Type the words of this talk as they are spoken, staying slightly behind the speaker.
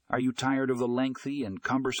Are you tired of the lengthy and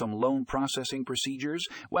cumbersome loan processing procedures?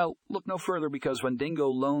 Well, look no further, because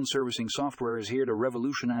Fundingo loan servicing software is here to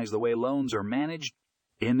revolutionize the way loans are managed.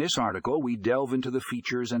 In this article, we delve into the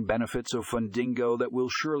features and benefits of Fundingo that will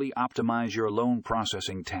surely optimize your loan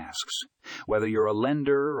processing tasks. Whether you're a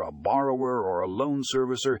lender, a borrower, or a loan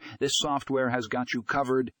servicer, this software has got you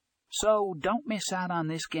covered. So don't miss out on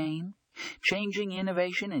this game. Changing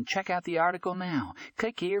innovation, and check out the article now.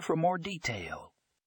 Click here for more detail.